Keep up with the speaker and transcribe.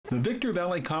The Victor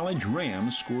Valley College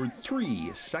Rams scored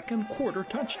 3 second-quarter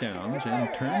touchdowns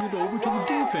and turned it over to the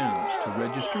defense to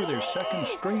register their second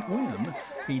straight win,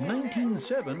 a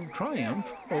 19-7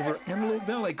 triumph over Antelope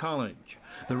Valley College.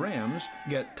 The Rams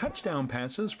get touchdown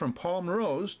passes from Paul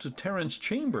Mroz to Terrence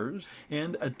Chambers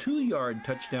and a 2-yard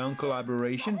touchdown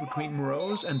collaboration between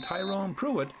Mroz and Tyrone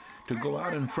Pruitt to go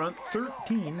out in front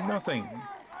 13-0.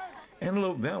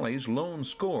 Antelope Valley's lone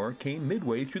score came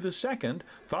midway through the second,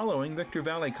 following Victor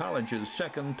Valley College's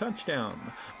second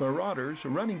touchdown. Marauders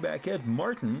running back Ed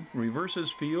Martin reverses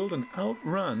field and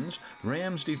outruns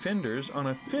Rams defenders on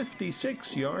a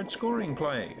 56-yard scoring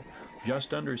play.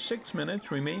 Just under 6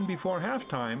 minutes remain before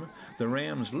halftime. The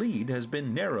Rams' lead has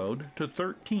been narrowed to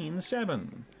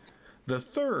 13-7. The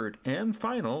third and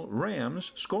final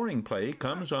Rams scoring play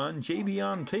comes on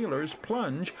Jayveon Taylor's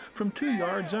plunge from 2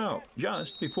 yards out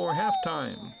just before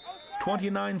halftime.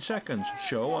 29 seconds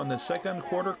show on the second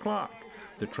quarter clock.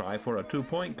 The try for a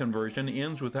 2-point conversion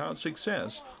ends without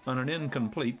success on an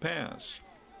incomplete pass.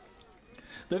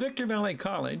 The Victor Valley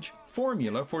College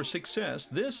formula for success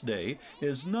this day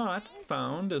is not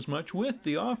found as much with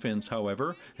the offense,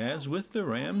 however, as with the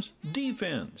Rams'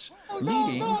 defense.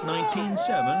 Leading 19-7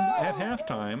 at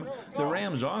halftime, the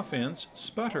Rams' offense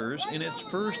sputters in its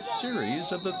first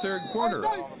series of the third quarter.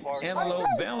 Antelope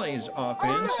Valley's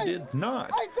offense did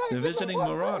not. The visiting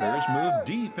Marauders moved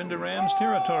deep into Rams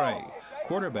territory.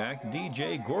 Quarterback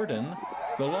D.J. Gordon,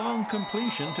 the long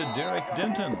completion to Derek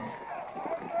Denton.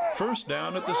 First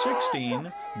down at the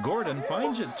 16, Gordon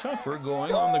finds it tougher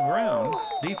going on the ground.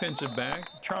 Defensive back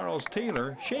Charles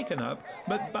Taylor shaken up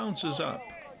but bounces up.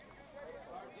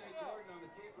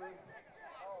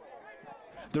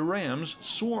 The Rams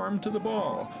swarm to the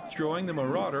ball, throwing the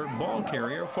Marauder ball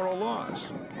carrier for a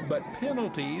loss. But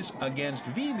penalties against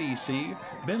VVC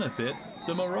benefit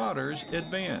the Marauders'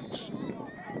 advance.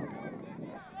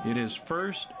 It is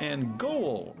first and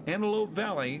goal, Antelope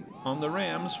Valley on the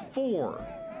Rams'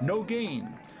 4. No gain.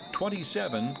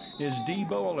 27 is D.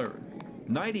 Bowler.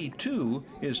 92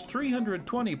 is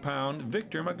 320-pound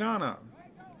Victor Magana.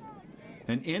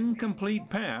 An incomplete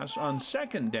pass on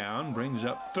second down brings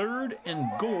up third and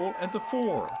goal at the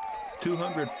 4.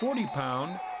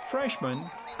 240-pound freshman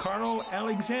Carl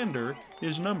Alexander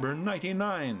is number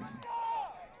 99.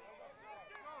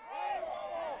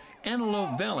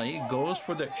 Antelope Valley goes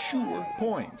for the sure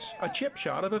points, a chip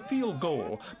shot of a field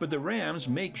goal, but the Rams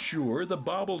make sure the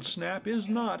bobbled snap is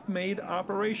not made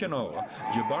operational.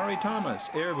 Jabari Thomas,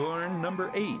 airborne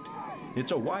number 8. It's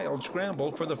a wild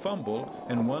scramble for the fumble,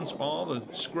 and once all the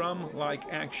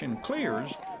scrum-like action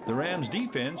clears, the Rams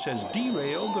defense has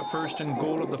derailed the first and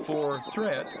goal of the 4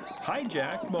 threat,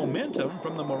 hijacked momentum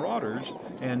from the Marauders,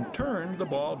 and turned the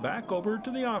ball back over to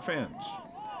the offense.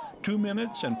 2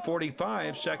 minutes and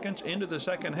 45 seconds into the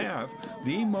second half,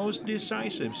 the most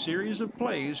decisive series of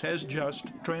plays has just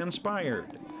transpired.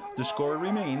 The score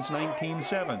remains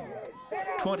 19-7.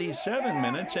 27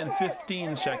 minutes and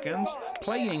 15 seconds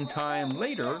playing time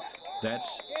later,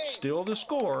 that's still the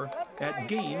score at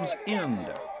game's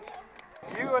end.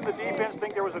 You and the defense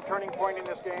think there was a turning point in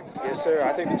this game? Yes, sir.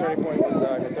 I think the turning point was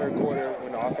in the third quarter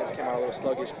when the offense came out a little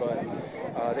sluggish,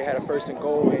 but they had a first and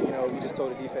goal, and we just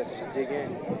told the defense to just dig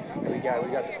in, and we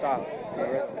got the stop.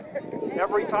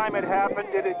 Every time it happened,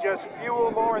 did it just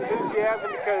fuel more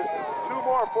enthusiasm? Because 2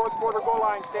 more fourth quarter goal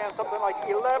line stands, something like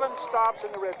 11 stops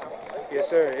in the red zone. Yes,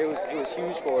 sir. It was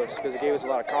huge for us because it gave us a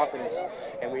lot of confidence,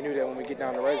 and we knew that when we get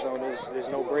down the red zone, there's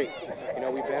no break.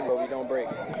 We bend, but we don't break.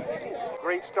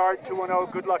 Great start,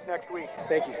 2-0. Good luck next week.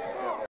 Thank you.